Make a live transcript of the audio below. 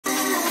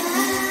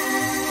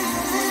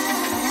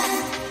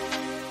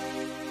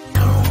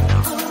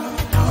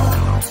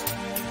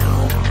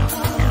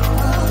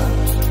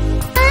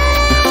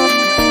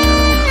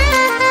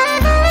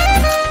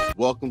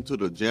welcome to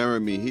the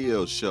Jeremy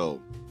Hill Show.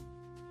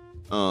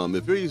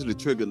 If you're easily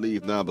triggered,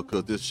 leave now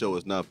because this show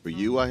is not for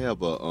you. I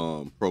have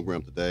a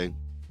program today.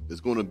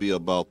 It's going to be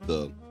about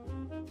the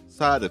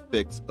side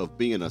effects of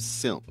being a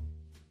simp.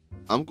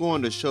 I'm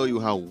going to show you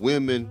how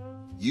women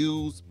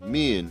use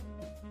men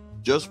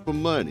just for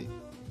money,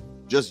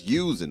 just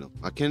using them.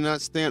 I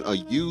cannot stand a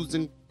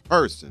using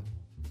person,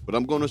 but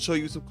I'm going to show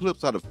you some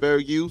clips out of fair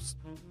use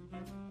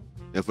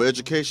and for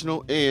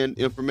educational and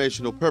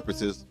informational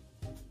purposes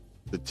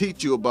to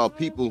teach you about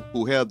people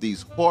who have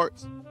these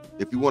hearts,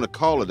 if you want to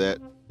call it that.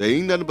 They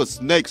ain't nothing but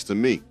snakes to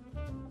me.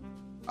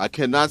 I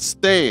cannot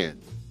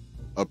stand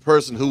a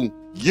person who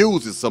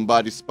uses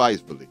somebody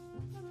spitefully.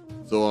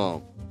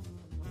 So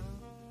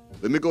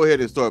let me go ahead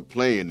and start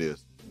playing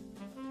this,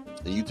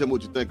 and you tell me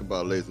what you think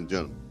about it, ladies and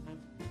gentlemen.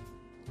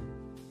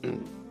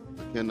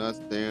 I cannot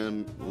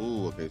stand.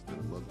 Ooh, I can't stand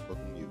a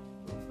motherfucking you.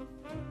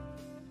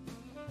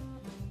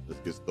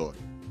 Let's get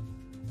started.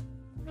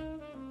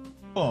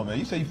 Come on, man.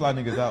 You say you fly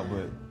niggas out,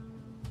 but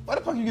where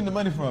the fuck you getting the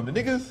money from? The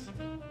niggas?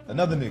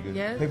 Another nigga?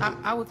 Yes,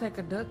 I would take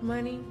adult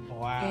money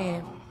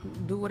and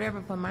do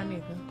whatever for my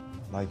nigga.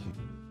 Like you.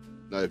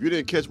 Now, if you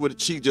didn't catch what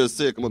she just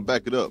said, I'm gonna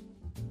back it up.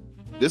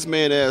 This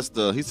man asked,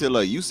 he said,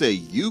 like, you say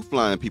you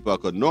flying people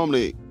out, because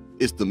normally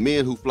it's the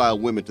men who fly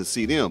women to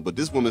see them. But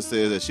this woman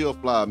says that she'll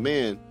fly a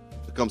man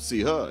to come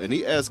see her. And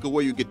he asked her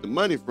where you get the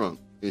money from.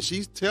 And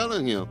she's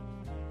telling him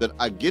that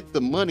I get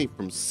the money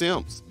from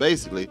simps,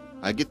 basically.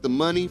 I get the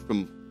money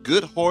from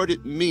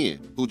good-hearted men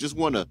who just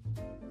want to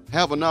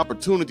have an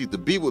opportunity to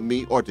be with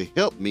me or to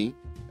help me.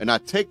 And I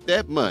take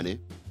that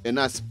money and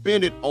I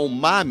spend it on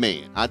my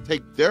man. I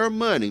take their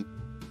money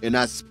and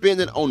I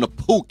spend it on the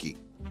Pookie,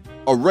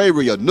 a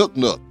Rary, a Nook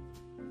Nook.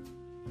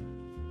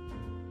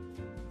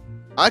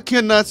 I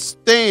cannot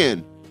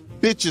stand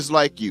bitches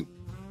like you.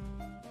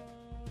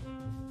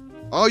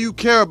 All you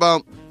care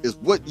about is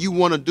what you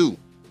want to do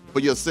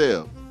for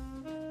yourself.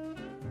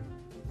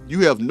 You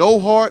have no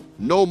heart,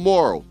 no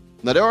moral.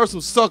 Now, there are some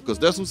suckers.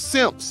 There's some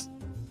simps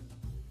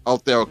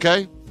out there,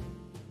 okay?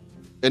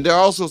 And there are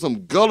also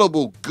some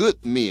gullible good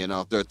men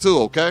out there too,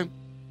 okay?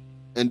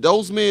 And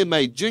those men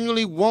may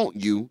genuinely want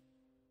you,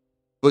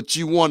 but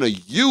you want to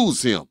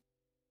use him.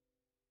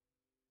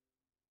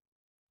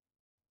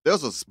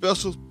 There's a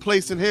special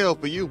place in hell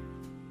for you.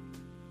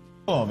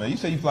 Come on, man. You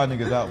say you fly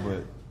niggas out,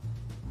 but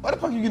where the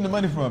fuck you getting the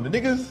money from? The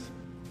niggas?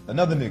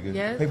 Another nigga?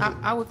 Yes,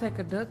 I would take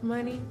adult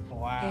money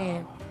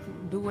and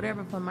do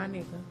whatever for my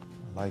nigga.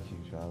 I like you,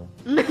 Charlotte.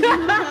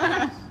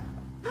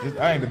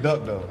 I ain't a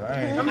duck, though.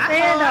 I'm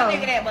saying, though.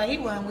 Nigga that, but he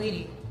wasn't with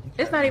it.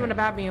 It's not even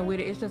about being with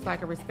it. It's just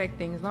like a respect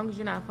thing. As long as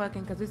you're not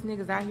fucking, because there's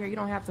niggas out here, you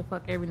don't have to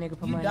fuck every nigga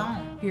for money. You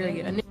don't.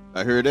 Period.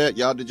 I hear that.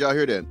 Did y'all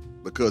hear that?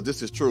 Because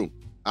this is true.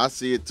 I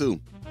see it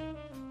too.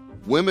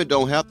 Women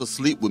don't have to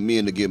sleep with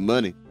men to get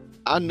money.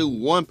 I knew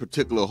one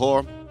particular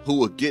whore who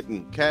was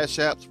getting cash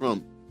apps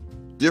from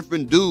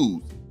different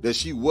dudes that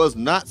she was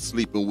not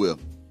sleeping with.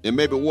 And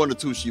maybe one or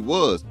two she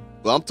was.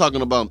 But I'm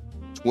talking about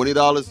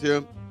 $20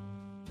 here,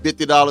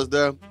 $50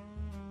 there,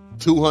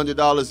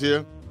 $200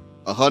 here,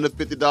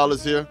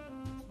 $150 here.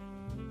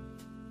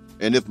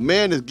 And if a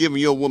man is giving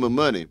your woman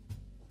money,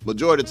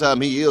 majority of the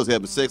time he is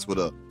having sex with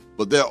her.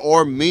 But there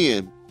are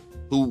men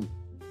who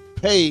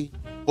pay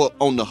for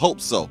on the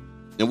hope so.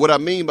 And what I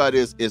mean by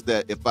this is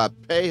that if I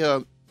pay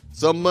her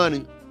some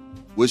money,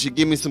 will she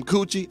give me some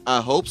coochie?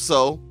 I hope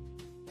so.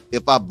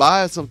 If I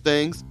buy her some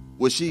things,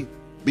 will she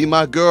be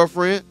my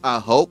girlfriend? I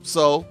hope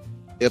so.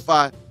 If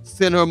I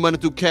send her money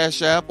through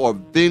Cash App or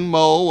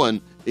Venmo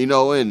and,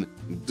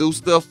 and do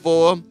stuff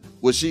for her,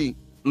 will she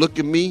look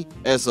at me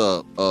as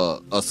a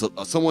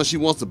someone she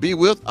wants to be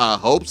with? I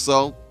hope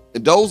so.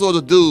 And those are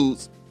the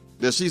dudes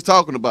that she's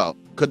talking about,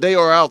 because they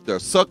are out there.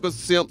 Suckers,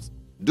 simps,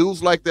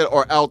 dudes like that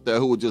are out there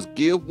who will just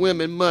give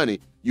women money.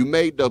 You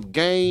made the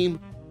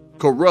game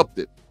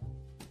corrupted.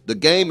 The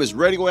game is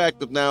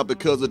radioactive now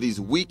because of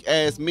these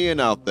weak-ass men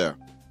out there.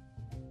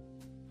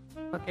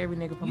 Fuck every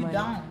nigga for You money.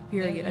 don't.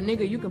 Period. A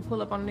nigga, you can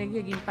pull up on a nigga,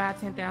 he'll give you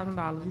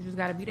 $5,000-$10,000. You just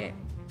gotta be that.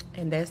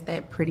 And that's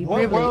that pretty What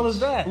privilege. world is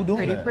that? Who doing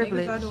Pretty that?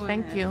 privilege.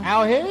 Thank you.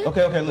 Out here?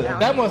 Okay, look.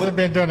 That must have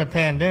been during the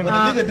pandemic.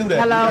 When the nigga do that.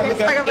 Hello, it's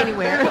like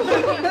anywhere.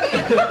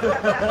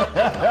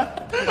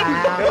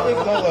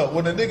 Wow. Hold up.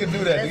 When the nigga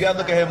do that, you gotta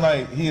look at him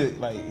like he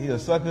a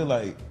sucker?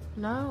 Like,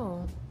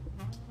 No.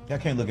 y'all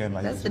can't look at him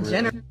like That's he's the real.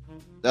 general.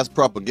 That's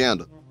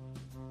propaganda.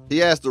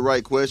 He asked the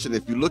right question.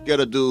 If you look at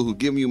a dude who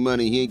giving you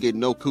money, he ain't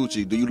getting no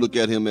coochie, do you look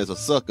at him as a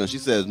sucker? And she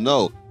says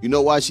no. You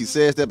know why she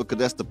says that? Because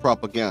that's the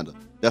propaganda.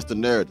 That's the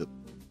narrative.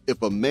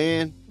 If a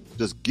man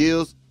just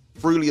gives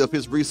freely of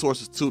his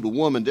resources to the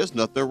woman, there's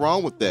nothing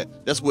wrong with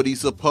that. That's what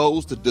he's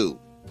supposed to do.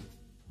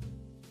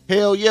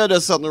 Hell yeah,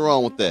 there's something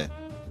wrong with that.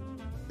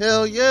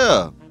 Hell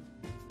yeah.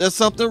 There's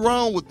something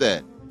wrong with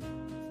that.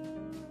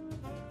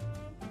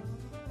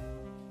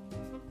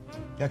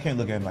 Y'all can't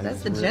look at him like That's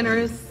he's the real.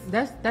 generous.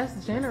 That's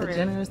That's generous. the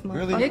generous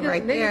Really? motherfucker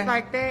right there. Niggas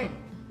like that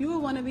You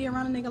would want to be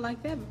around a nigga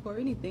like that before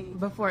anything.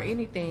 before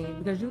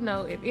anything, because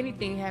if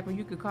anything happened,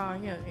 you could call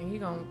him and he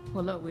gonna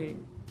pull up with it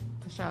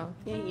for sure.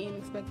 He ain't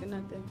expecting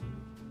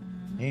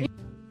nothing.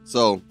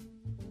 So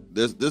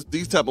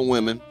These type of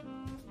women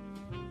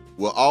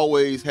will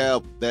always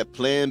have that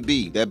plan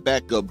B, that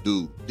backup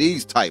dude.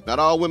 These type. Not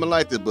all women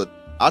like this, but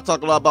I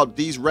talk a lot about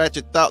these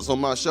ratchet thoughts on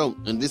my show,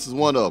 and this is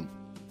one of them.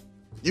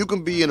 You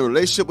can be in a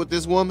relationship with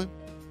this woman,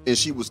 and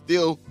she will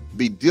still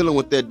be dealing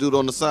with that dude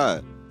on the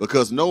side.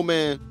 Because no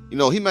man,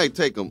 he might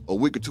take him a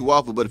week or two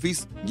off, but if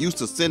he's used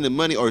to sending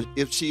money, or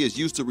if she is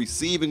used to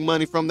receiving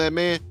money from that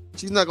man,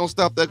 she's not going to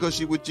stop that because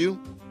she's with you.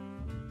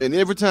 And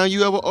every time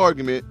you have an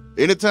argument,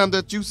 anytime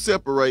that you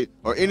separate,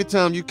 or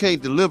anytime you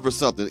can't deliver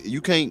something,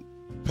 you can't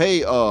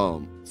pay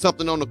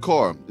something on the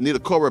car, you need a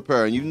car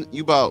repair, and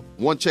you about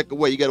one check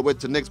away, you got to wait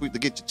till next week to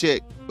get your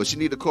check, but she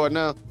need a car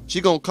now,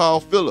 she going to call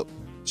Philip.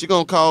 She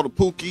going to call the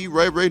Pookie,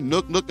 Ray,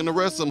 Nook, and the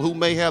rest of them who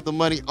may have the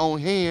money on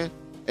hand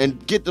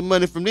and get the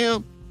money from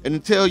them and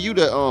then tell you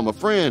that a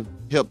friend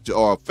helped you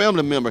or a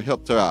family member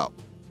helped her out.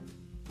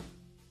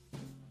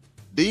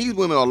 These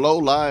women are low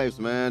lives,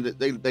 man.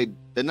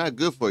 They're not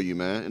good for you,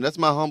 man. And that's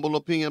my humble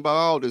opinion about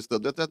all this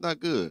stuff. That's not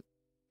good.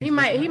 He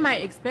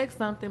might expect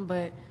something,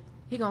 but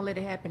he gonna let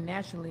it happen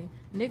naturally.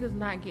 Niggas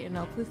not getting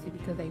no pussy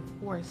because they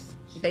force.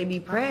 They be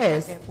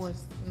pressed.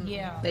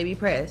 Yeah. They be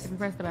pressed. They be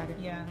pressed about it.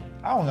 Yeah.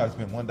 I don't gotta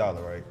spend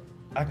 $1, right?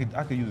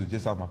 I could use it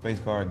just off my face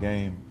card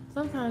game.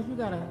 Sometimes you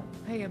gotta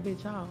pay a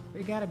bitch off.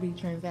 It gotta be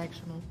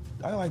transactional.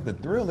 I like the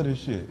thrill of this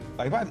shit.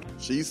 Like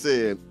She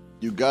said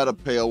you gotta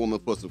pay a woman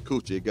for some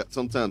coochie.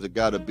 Sometimes it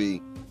gotta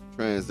be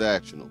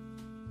transactional.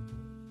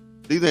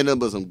 These ain't nothing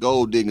but some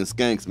gold digging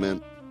skanks,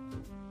 man.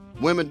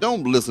 Women,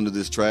 don't listen to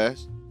this trash.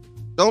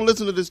 Don't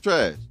listen to this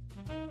trash.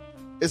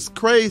 It's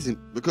crazy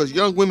because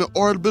young women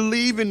are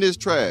believing this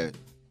trash.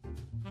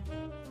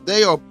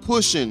 They are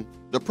pushing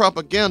the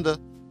propaganda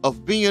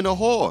of being a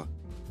whore.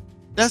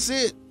 That's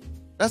it.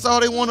 That's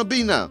all they want to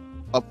be now.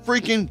 A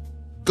freaking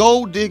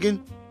gold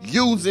digging,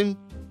 using,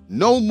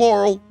 no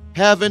moral,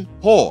 having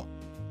whore.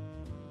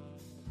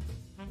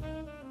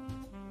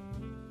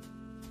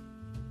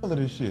 Of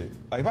this shit.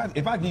 Like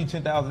if I give you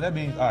 10,000, that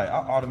means I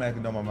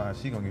automatically know in my mind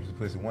she gonna give you some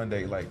pussy one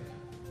day. Like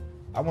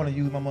I want to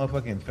use my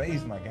motherfucking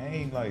face, my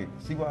game, like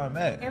see where I'm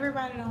at.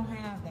 Everybody don't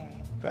have that.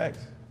 Facts.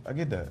 I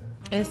get that.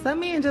 And some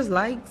men just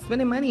like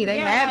spending money. They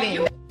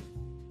having.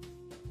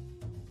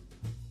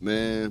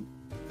 Man,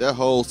 that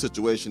whole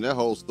situation, that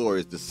whole story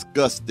is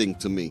disgusting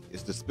to me.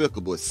 It's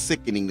despicable. It's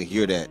sickening to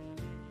hear that.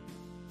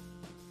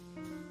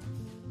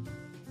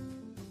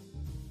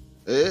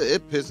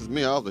 It pisses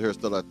me off to hear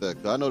stuff like that.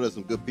 Cause I know there's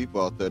some good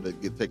people out there that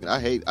get taken.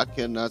 I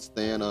cannot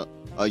stand a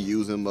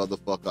using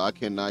motherfucker.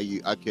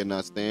 I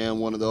cannot stand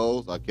one of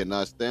those. I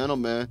cannot stand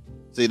them, man.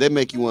 See, they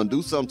make you want to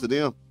do something to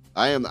them.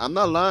 I'm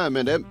not lying,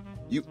 man. That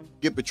you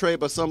get betrayed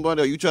by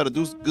somebody, or you try to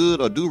do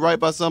good or do right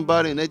by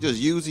somebody, and they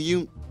just using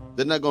you.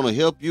 They're not gonna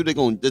help you.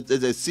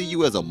 They see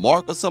you as a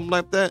mark or something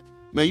like that.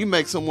 Man, you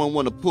make someone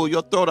want to pull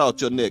your throat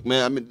out your neck,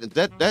 man. I mean,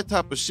 that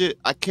type of shit.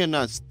 I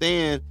cannot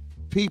stand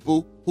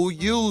people who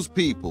use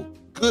people.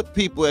 Good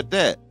people at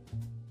that.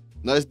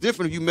 Now, it's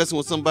different if you messing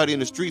with somebody in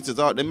the streets.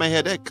 They may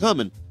have that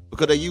coming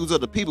because they use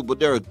other people, but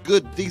they're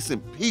good,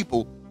 decent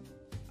people.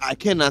 I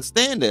cannot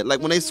stand that.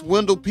 Like when they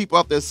swindle people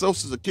off their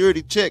Social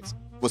Security checks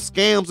for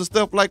scams and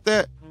stuff like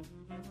that,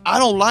 I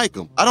don't like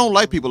them. I don't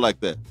like people like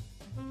that.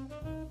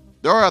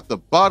 They're at the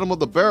bottom of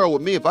the barrel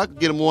with me. If I could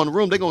get them on the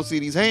room, they're going to see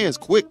these hands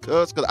quick,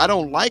 because I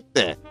don't like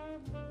that.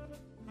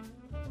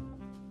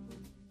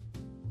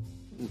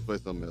 Let's play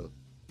something else.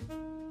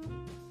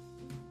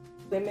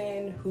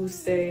 Women who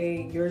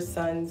say your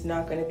son's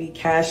not going to be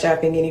cash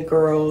apping any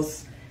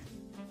girls.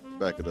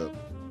 Back it up.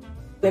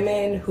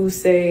 Women who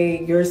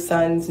say your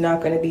son's not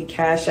going to be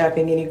cash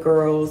apping any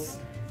girls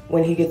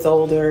when he gets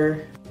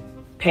older,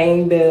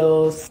 paying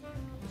bills,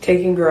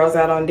 taking girls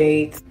out on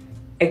dates,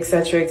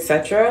 etc.,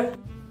 etc.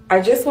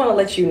 I just want to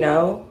let you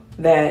know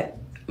that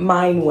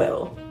mine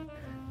will.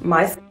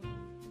 And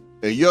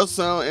your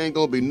son ain't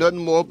going to be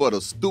nothing more but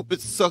a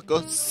stupid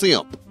sucker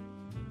simp.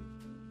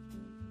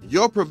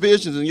 Your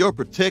provisions and your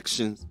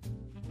protections,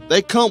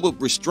 they come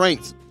with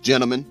restraints,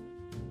 gentlemen.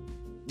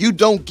 You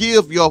don't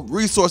give your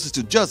resources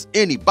to just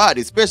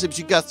anybody, especially if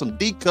you got some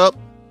D-cup,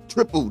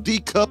 triple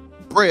D-cup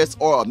breasts,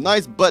 or a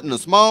nice butt and a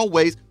small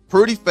waist,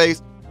 pretty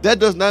face. That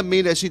does not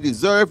mean that she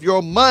deserves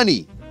your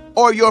money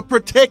or your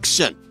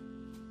protection.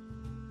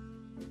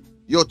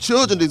 Your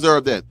children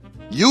deserve that.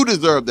 You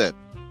deserve that.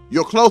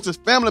 Your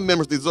closest family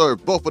members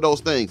deserve both of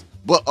those things.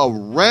 But a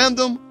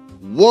random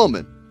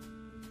woman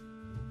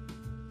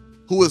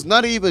who is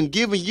not even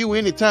giving you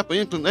any type of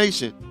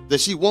inclination that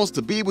she wants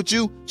to be with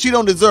you, she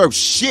don't deserve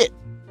shit.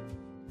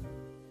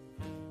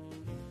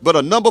 But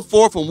a number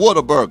 4 from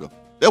Whataburger,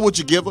 that's what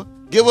you give her.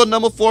 Give her a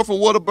number 4 from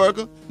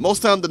Whataburger.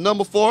 Most times the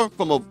number 4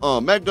 from a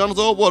McDonald's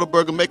or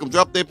Whataburger make them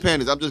drop their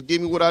panties. I'm just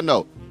giving you what I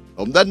know.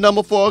 That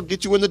number 4 will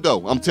get you in the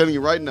door. I'm telling you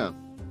right now.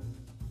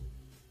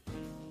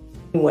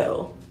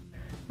 Will.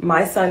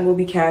 My son will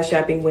be cash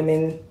apping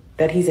women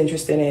that he's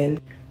interested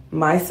in.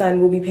 My son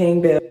will be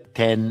paying bills.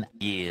 10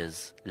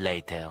 years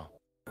later.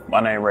 My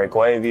name is Ray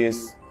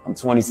Quavius. I'm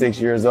 26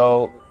 years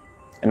old,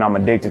 and I'm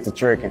addicted to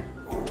tricking.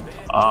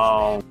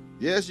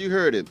 Yes, you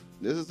heard it.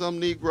 This is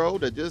some Negro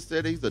that just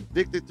said he's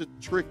addicted to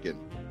tricking.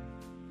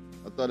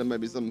 I thought it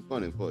might be something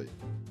funny for you.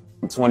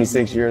 I'm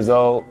 26 years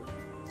old,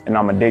 and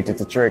I'm addicted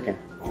to tricking.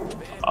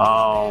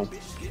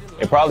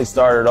 It probably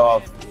started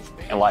off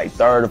in like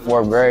 3rd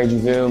or 4th grade, you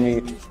feel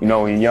me? You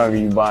know, when you're younger,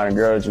 you buying a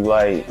girl that you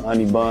like,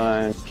 honey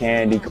buns,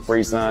 candy,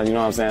 Capri Suns, you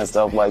know what I'm saying,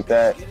 stuff like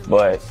that.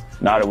 But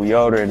now that we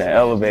older, and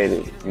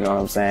elevated, you know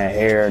what I'm saying,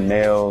 hair,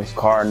 nails,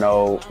 car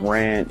note,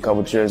 rent,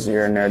 couple trips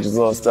here and there, just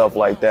little stuff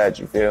like that,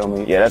 you feel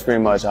me? Yeah, that's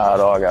pretty much how it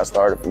all got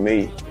started for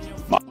me.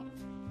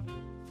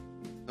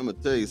 I'm gonna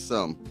tell you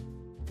something.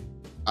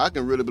 I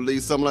can really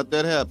believe something like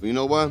that happen. You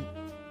know why?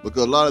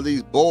 Because a lot of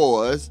these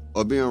boys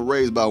are being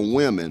raised by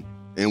women,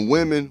 and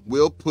women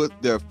will put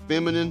their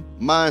feminine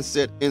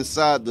mindset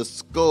inside the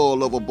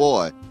skull of a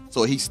boy.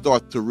 So he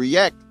starts to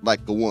react like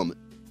a woman,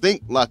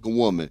 think like a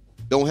woman,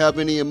 don't have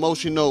any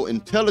emotional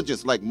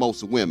intelligence like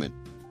most women.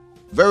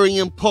 Very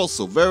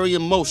impulsive, very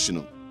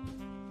emotional.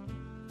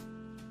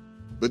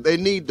 But they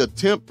need the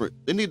temperate,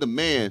 they need a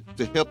man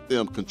to help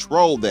them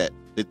control that,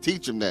 to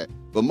teach them that.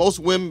 But most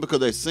women, because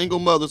they're single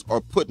mothers,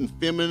 are putting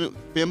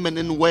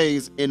feminine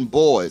ways in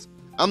boys.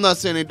 I'm not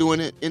saying they're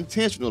doing it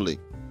intentionally,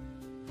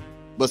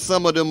 but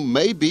some of them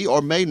may be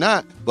or may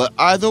not. But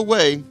either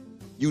way,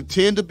 you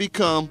tend to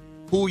become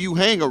who you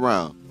hang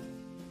around.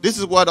 This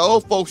is why the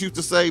old folks used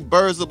to say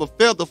birds of a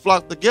feather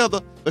flock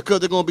together, because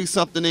there's going to be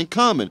something in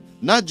common.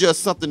 Not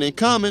just something in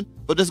common,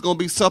 but there's going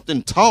to be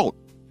something taught.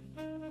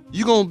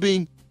 You're going to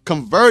be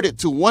converted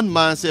to one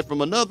mindset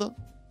from another.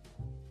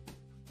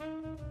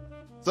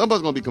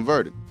 Somebody's going to be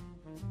converted.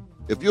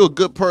 If you're a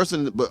good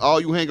person, but all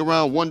you hang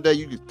around, one day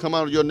you come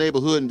out of your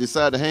neighborhood and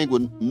decide to hang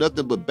with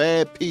nothing but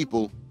bad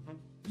people,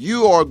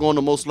 you are going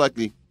to most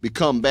likely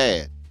become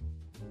bad.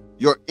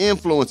 Your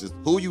influences,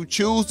 who you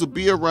choose to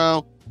be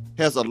around,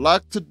 has a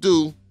lot to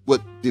do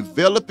with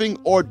developing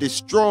or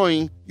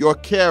destroying your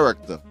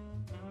character.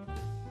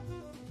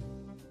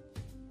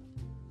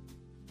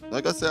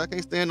 Like I said, I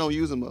can't stand on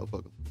using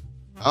motherfuckers.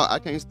 I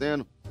can't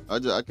stand them.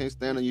 I can't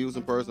stand a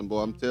using person,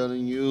 boy. I'm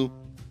telling you,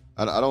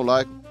 I don't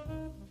like them.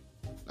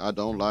 I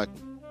don't like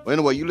them. But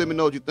anyway, you let me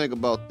know what you think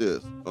about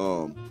this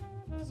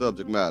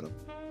subject matter.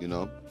 You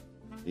know,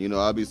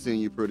 I'll be seeing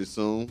you pretty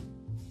soon.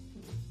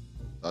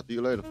 Talk to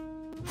you later.